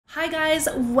Hi guys,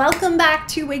 welcome back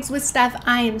to Wigs with Steph.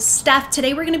 I am Steph.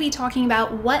 Today we're going to be talking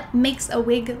about what makes a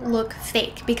wig look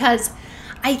fake, because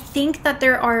I think that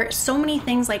there are so many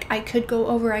things like I could go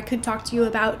over, I could talk to you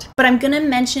about, but I'm going to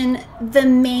mention the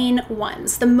main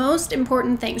ones, the most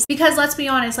important things, because let's be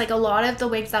honest, like a lot of the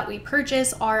wigs that we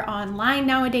purchase are online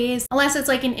nowadays, unless it's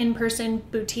like an in-person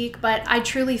boutique, but I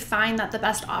truly find that the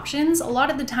best options a lot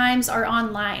of the times are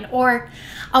online, or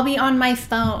I'll be on my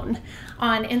phone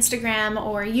on Instagram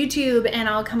or YouTube and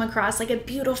I'll come across like a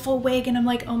beautiful wig and I'm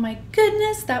like, oh my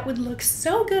goodness, that would look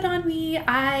so good on me.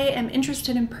 I am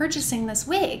interested in purchasing this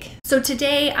wig. So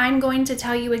today I'm going to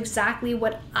tell you exactly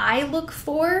what I look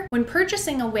for when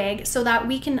purchasing a wig so that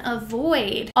we can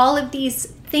avoid all of these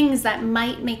things that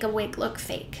might make a wig look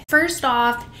fake. First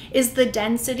off is the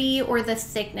density or the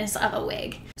thickness of a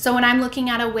wig. So when I'm looking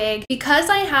at a wig, because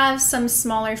I have some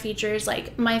smaller features,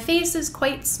 like my face is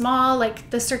quite small, like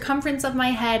the circumference of my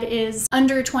head is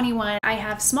under 21. I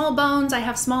have small bones, I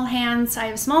have small hands, I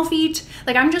have small feet,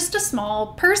 like I'm just a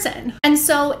small person. And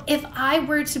so if I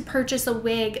were to purchase a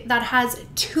wig that has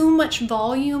too much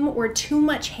volume or too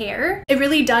much hair, it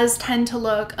really does tend to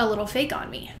look a little fake on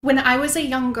me. When I was a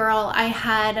young girl, I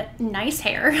had nice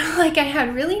hair, like I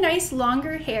had really nice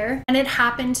longer hair, and it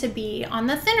happened to be on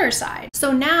the thinner side.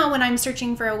 So now when I'm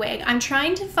searching for a wig, I'm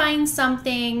trying to find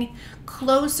something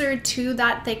closer to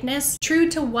that thickness, true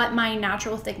to what my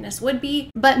natural thickness would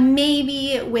be, but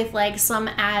maybe with like some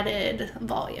added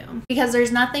volume, because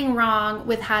there's nothing wrong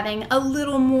with having a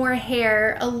little more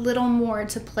hair, a little more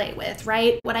to play with,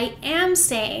 right? What I am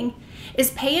saying is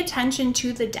pay attention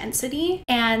to the density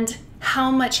and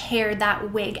how much hair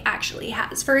that wig actually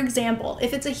has. For example,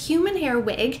 if it's a human hair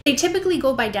wig, they typically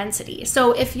go by density.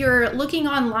 So if you're looking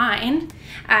online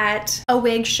at a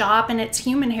wig shop and it's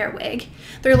human hair wig,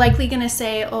 they're likely gonna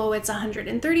say, oh, it's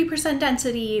 130%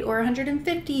 density or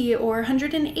 150 or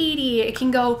 180. It can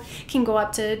go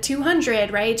up to 200,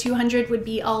 right? 200 would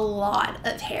be a lot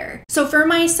of hair. So for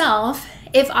myself,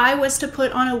 if I was to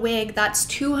put on a wig that's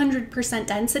 200%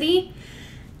 density,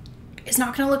 it's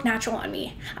not going to look natural on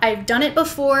me. I've done it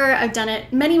before. I've done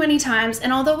it many, many times.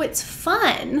 And although it's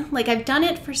fun, like I've done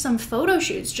it for some photo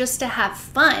shoots just to have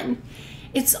fun,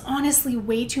 it's honestly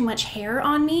way too much hair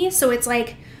on me. So it's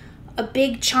like a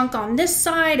big chunk on this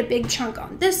side, a big chunk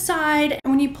on this side.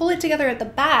 And when you pull it together at the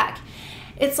back,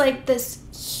 it's like this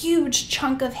huge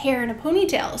chunk of hair in a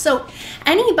ponytail. So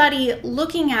anybody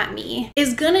looking at me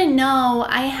is gonna know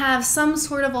I have some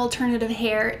sort of alternative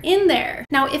hair in there.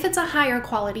 Now, if it's a higher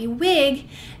quality wig,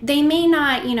 they may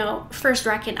not, first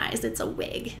recognize it's a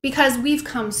wig, because we've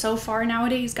come so far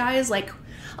nowadays, guys, like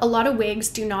a lot of wigs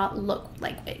do not look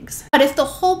like wigs. But if the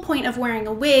whole point of wearing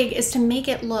a wig is to make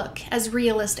it look as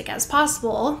realistic as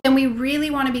possible, then we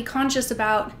really want to be conscious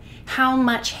about how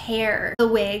much hair the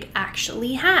wig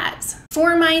actually has.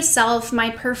 For myself, my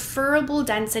preferable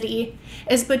density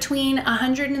is between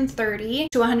 130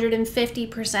 to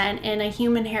 150% in a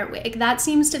human hair wig. That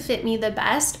seems to fit me the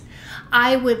best.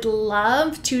 I would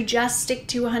love to just stick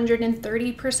to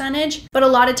 130%, but a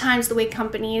lot of times the wig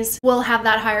companies will have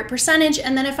that higher percentage,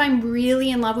 and then if I'm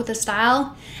really in love with a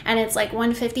style and it's like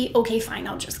 150, okay, fine,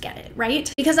 I'll just get it,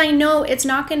 right? Because I know it's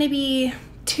not going to be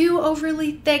too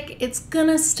overly thick, it's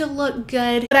gonna still look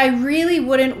good, but I really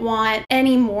wouldn't want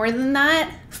any more than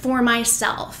that for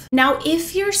myself. Now,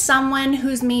 if you're someone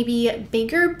who's maybe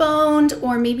bigger boned,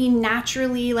 or maybe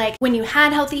naturally, like when you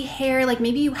had healthy hair, like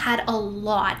maybe you had a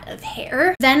lot of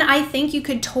hair, then I think you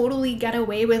could totally get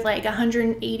away with like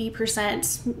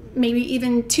 180%, maybe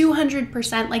even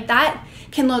 200%. Like that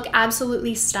can look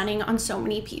absolutely stunning on so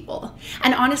many people.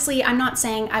 And honestly, I'm not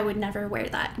saying I would never wear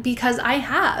that, because I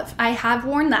have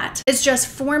worn that. It's just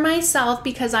for myself,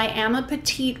 because I am a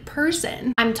petite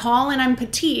person. I'm tall and I'm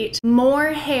petite.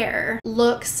 More hair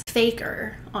looks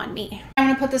faker on me. I'm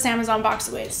gonna put this Amazon box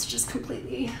away. It's just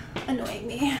completely annoying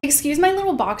me. Excuse my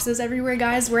little boxes everywhere,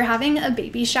 guys. We're having a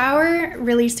baby shower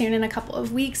really soon, in a couple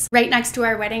of weeks, right next to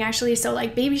our wedding actually. So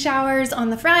like baby showers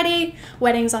on the Friday,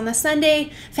 weddings on the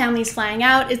Sunday, families flying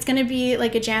out. It's gonna be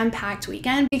like a jam-packed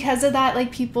weekend. Because of that,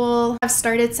 like people have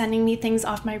started sending me things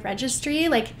off my registry,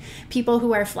 like people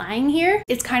who are flying here.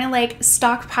 It's kind of like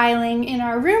stockpiling in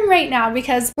our room right now,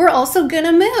 because we're also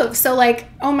gonna move. So like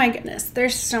Oh my goodness,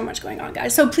 there's so much going on,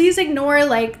 guys. So please ignore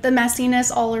like the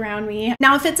messiness all around me.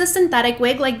 Now, if it's a synthetic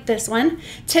wig like this one,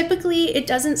 typically it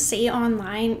doesn't say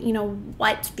online, you know,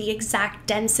 what the exact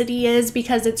density is,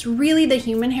 because it's really the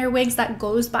human hair wigs that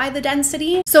goes by the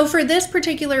density. So for this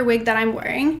particular wig that I'm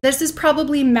wearing, this is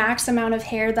probably max amount of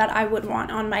hair that I would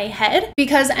want on my head,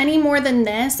 because any more than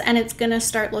this and it's gonna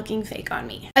start looking fake on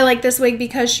me. I like this wig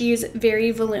because she's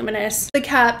very voluminous. The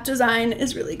cap design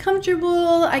is really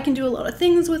comfortable. I can do a lot of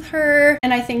things with her,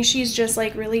 and I think she's just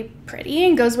like really pretty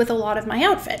and goes with a lot of my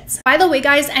outfits. By the way,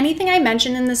 guys, anything I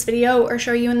mention in this video or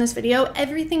show you in this video,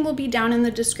 everything will be down in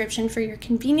the description for your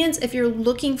convenience if you're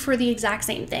looking for the exact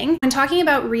same thing. When talking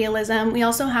about realism, we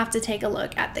also have to take a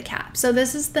look at the cap. So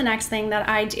this is the next thing that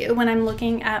I do when I'm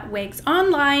looking at wigs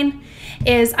online,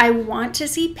 is I want to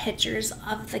see pictures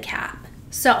of the cap.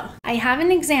 So I have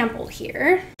an example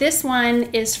here. This one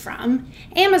is from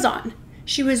Amazon.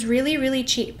 She was really, really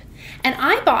cheap. And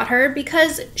I bought her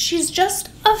because she's just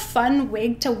a fun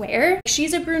wig to wear.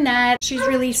 She's a brunette. She's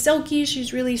really silky.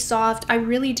 She's really soft. I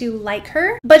really do like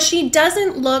her. But she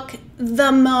doesn't look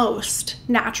the most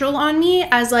natural on me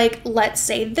as, like, let's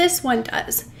say this one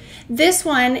does. This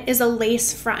one is a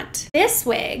lace front. This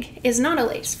wig is not a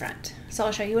lace front. So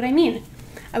I'll show you what I mean.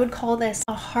 I would call this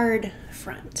a hard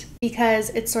front because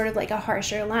it's sort of like a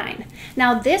harsher line.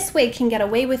 Now this wig can get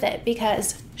away with it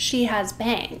because she has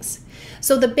bangs.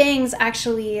 So the bangs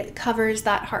actually covers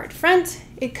that hard front.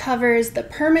 It covers the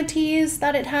permatease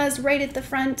that it has right at the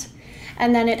front.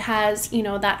 And then it has, you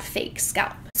know, that fake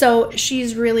scalp. So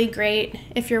she's really great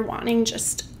if you're wanting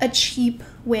just a cheap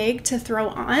wig to throw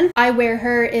on. I wear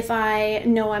her if I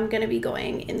know I'm gonna be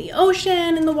going in the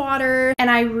ocean, in the water, and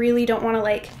I really don't wanna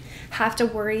like have to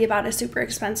worry about a super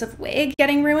expensive wig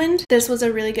getting ruined. This was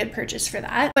a really good purchase for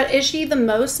that. But is she the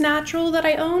most natural that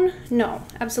I own? No,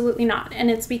 absolutely not.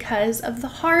 And it's because of the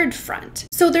hard front.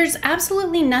 So there's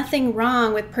absolutely nothing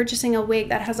wrong with purchasing a wig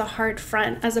that has a hard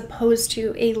front as opposed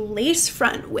to a lace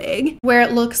front wig where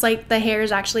it looks like the hair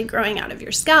is actually growing out of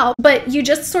your scalp. But you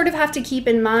just sort of have to keep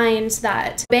in mind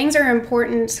that bangs are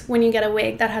important when you get a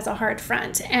wig that has a hard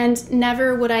front. And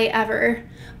never would I ever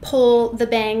pull the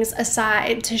bangs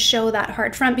aside to show that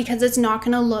hard front because it's not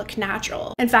gonna look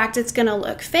natural. In fact, it's gonna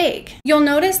look fake. You'll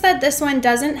notice that this one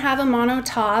doesn't have a mono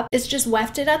top. It's just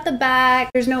wefted at the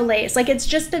back. There's no lace. Like, it's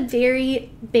just a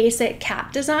very basic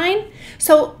cap design.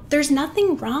 So there's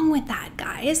nothing wrong with that,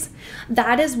 guys.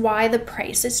 That is why the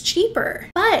price is cheaper.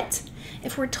 But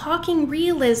if we're talking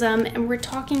realism and we're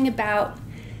talking about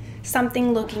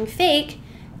something looking fake,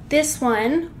 this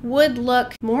one would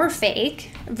look more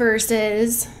fake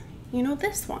versus, you know,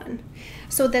 this one.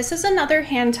 So this is another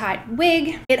hand-tied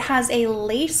wig. It has a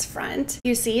lace front,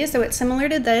 you see, so it's similar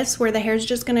to this where the hair is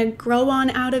just gonna grow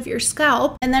on out of your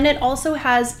scalp. And then it also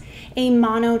has a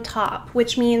mono top,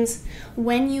 which means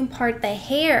when you part the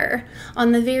hair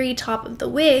on the very top of the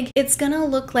wig, it's gonna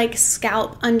look like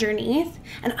scalp underneath.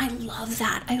 And I love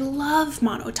that. I love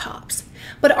mono tops.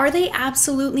 But are they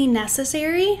absolutely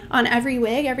necessary on every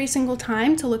wig every single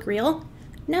time to look real?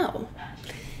 No.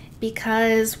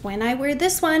 Because when I wear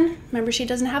this one, remember she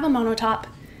doesn't have a mono top,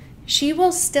 she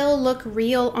will still look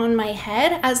real on my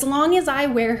head as long as I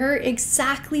wear her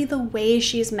exactly the way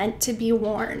she's meant to be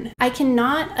worn. I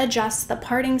cannot adjust the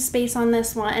parting space on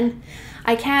this one.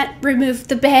 I can't remove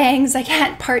the bangs. I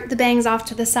can't part the bangs off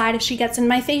to the side. If she gets in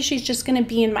my face, she's just gonna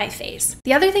be in my face.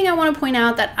 The other thing I wanna point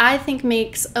out that I think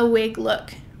makes a wig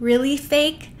look really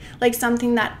fake, like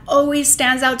something that always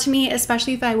stands out to me,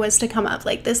 especially if I was to come up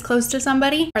like this close to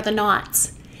somebody, are the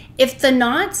knots. If the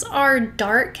knots are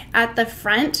dark at the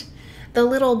front, the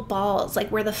little balls, like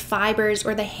where the fibers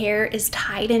or the hair is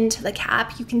tied into the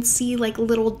cap, you can see like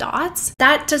little dots.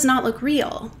 That does not look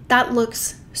real. That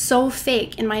looks so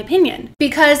fake in my opinion.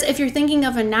 Because if you're thinking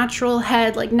of a natural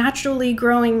head, like naturally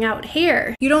growing out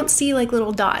hair, you don't see like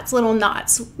little dots, little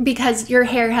knots, because your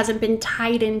hair hasn't been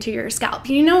tied into your scalp.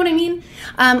 You know what I mean?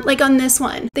 Like on this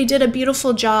one, they did a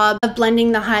beautiful job of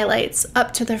blending the highlights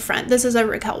up to the front. This is a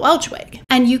Raquel Welch wig,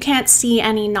 and you can't see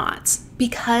any knots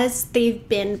because they've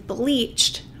been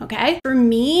bleached, okay? For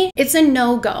me, it's a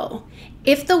no-go.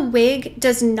 If the wig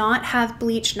does not have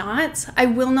bleach knots, I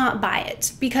will not buy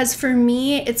it because for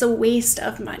me, it's a waste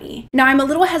of money. Now, I'm a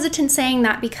little hesitant saying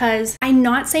that because I'm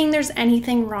not saying there's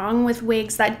anything wrong with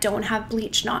wigs that don't have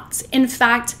bleach knots. In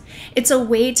fact, it's a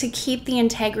way to keep the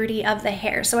integrity of the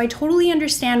hair. So I totally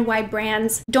understand why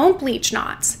brands don't bleach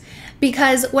knots,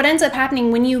 because what ends up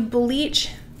happening when you bleach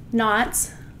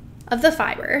knots of the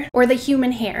fiber or the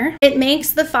human hair, it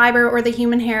makes the fiber or the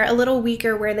human hair a little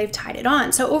weaker where they've tied it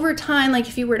on. So over time, like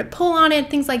if you were to pull on it,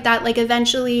 things like that, like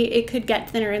eventually it could get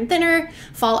thinner and thinner,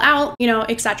 fall out, you know,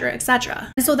 etc.,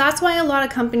 etc. And so that's why a lot of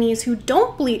companies who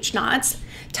don't bleach knots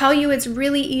tell you it's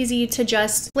really easy to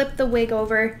just flip the wig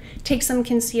over, take some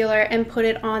concealer and put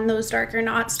it on those darker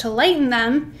knots to lighten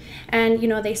them. And, you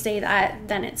know, they say that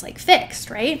then it's like fixed,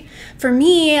 right? For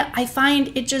me, I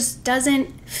find it just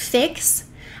doesn't fix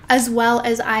as well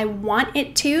as I want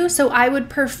it to. So I would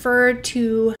prefer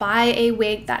to buy a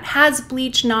wig that has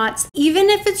bleach knots, even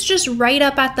if it's just right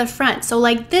up at the front. So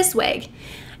like this wig,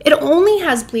 it only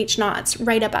has bleach knots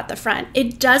right up at the front.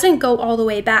 It doesn't go all the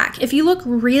way back. If you look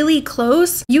really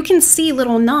close, you can see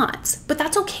little knots, but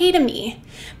that's okay to me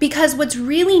because what's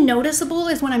really noticeable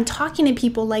is when I'm talking to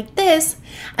people like this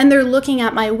and they're looking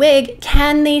at my wig,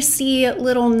 can they see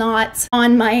little knots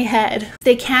on my head? If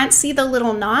they can't see the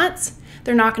little knots,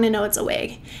 they're not going to know it's a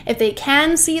wig. If they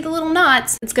can see the little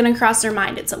knots, it's going to cross their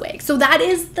mind it's a wig. So that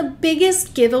is the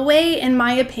biggest giveaway, in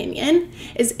my opinion,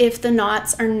 is if the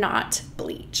knots are not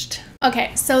bleached.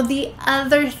 Okay, so the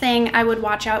other thing I would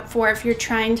watch out for if you're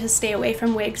trying to stay away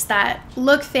from wigs that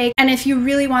look fake, and if you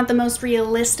really want the most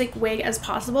realistic wig as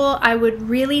possible, I would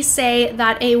really say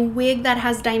that a wig that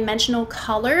has dimensional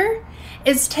color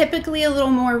is typically a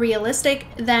little more realistic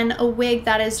than a wig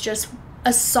that is just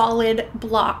a solid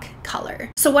block color.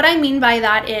 So what I mean by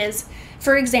that is,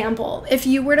 for example, if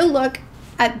you were to look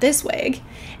at this wig,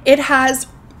 it has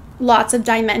lots of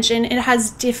dimension. It has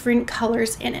different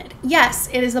colors in it. Yes,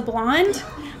 it is a blonde,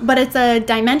 but it's a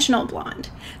dimensional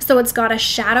blonde. So it's got a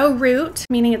shadow root,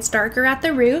 meaning it's darker at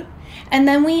the root. And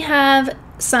then we have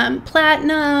some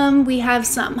platinum, we have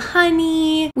some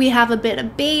honey, we have a bit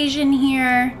of beige in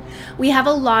here. We have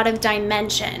a lot of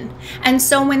dimension. And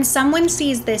so when someone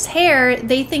sees this hair,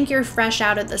 they think you're fresh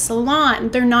out of the salon.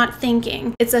 They're not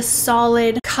thinking it's a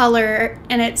solid color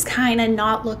and it's kind of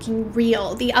not looking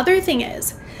real. The other thing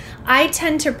is, I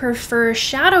tend to prefer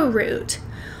shadow root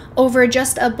over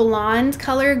just a blonde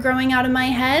color growing out of my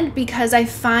head because I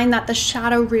find that the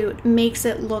shadow root makes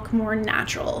it look more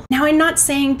natural. Now, I'm not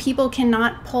saying people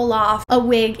cannot pull off a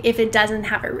wig if it doesn't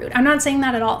have a root. I'm not saying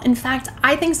that at all. In fact,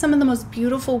 I think some of the most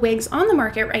beautiful wigs on the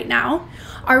market right now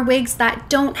are wigs that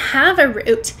don't have a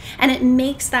root, and it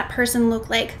makes that person look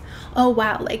like, oh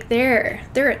wow, like they're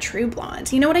a true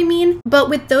blonde. You know what I mean? But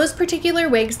with those particular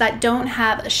wigs that don't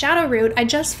have a shadow root, I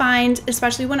just find,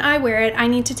 especially when I wear it, I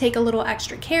need to take a little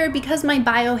extra care because my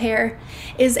bio hair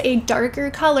is a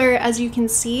darker color, as you can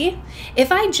see.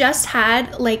 If I just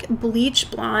had like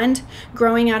bleach blonde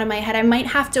growing out of my head, I might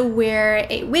have to wear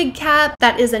a wig cap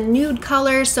that is a nude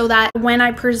color so that when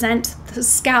I present the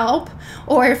scalp,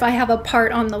 or if I have a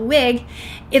part on the wig,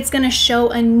 it's gonna show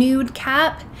a nude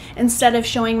cap instead of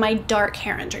showing my dark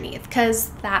hair underneath,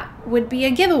 because that would be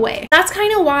a giveaway. That's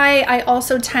kind of why I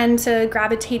also tend to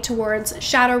gravitate towards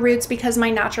shadow roots, because my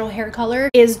natural hair color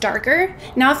is darker.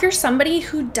 Now, if you're somebody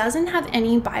who doesn't have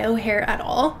any bio hair at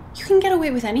all, you can get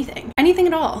away with anything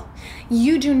at all.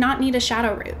 You do not need a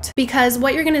shadow root, because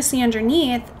what you're gonna see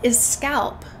underneath is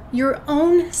scalp. Your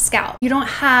own scalp. You don't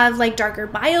have like darker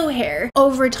bio hair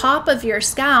over top of your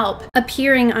scalp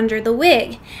appearing under the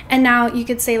wig. And now you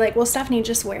could say like, well, Stephanie,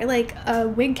 just wear like a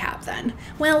wig cap then.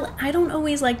 Well, I don't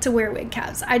always like to wear wig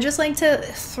caps. I just like to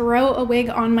throw a wig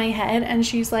on my head and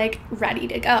she's like ready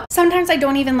to go. Sometimes I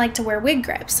don't even like to wear wig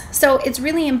grips. So it's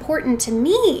really important to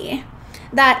me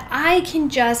that I can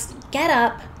just get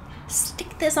up,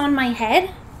 stick this on my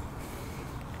head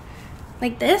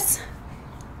like this,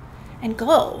 and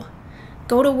go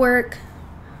to work,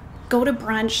 go to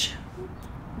brunch,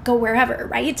 go wherever,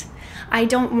 right? I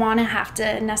don't want to have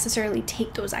to necessarily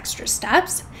take those extra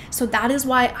steps. So that is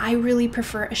why I really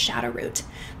prefer a shadow root.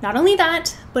 Not only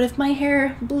that, but if my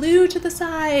hair blew to the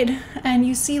side and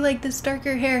you see like this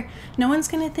darker hair, no one's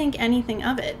gonna think anything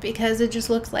of it because it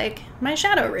just looks like my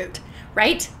shadow root,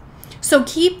 right? So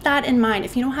keep that in mind.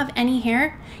 If you don't have any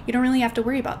hair, you don't really have to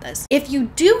worry about this. If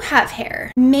you do have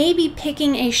hair, maybe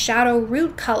picking a shadow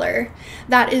root color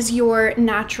that is your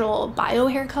natural bio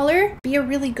hair color be a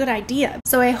really good idea.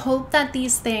 So I hope that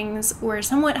these things were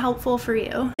somewhat helpful for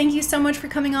you. Thank you so much for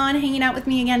coming on, hanging out with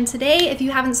me again today. If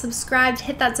you haven't subscribed,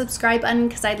 hit that subscribe button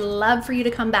because I'd love for you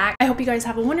to come back. I hope you guys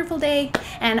have a wonderful day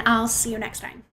and I'll see you next time.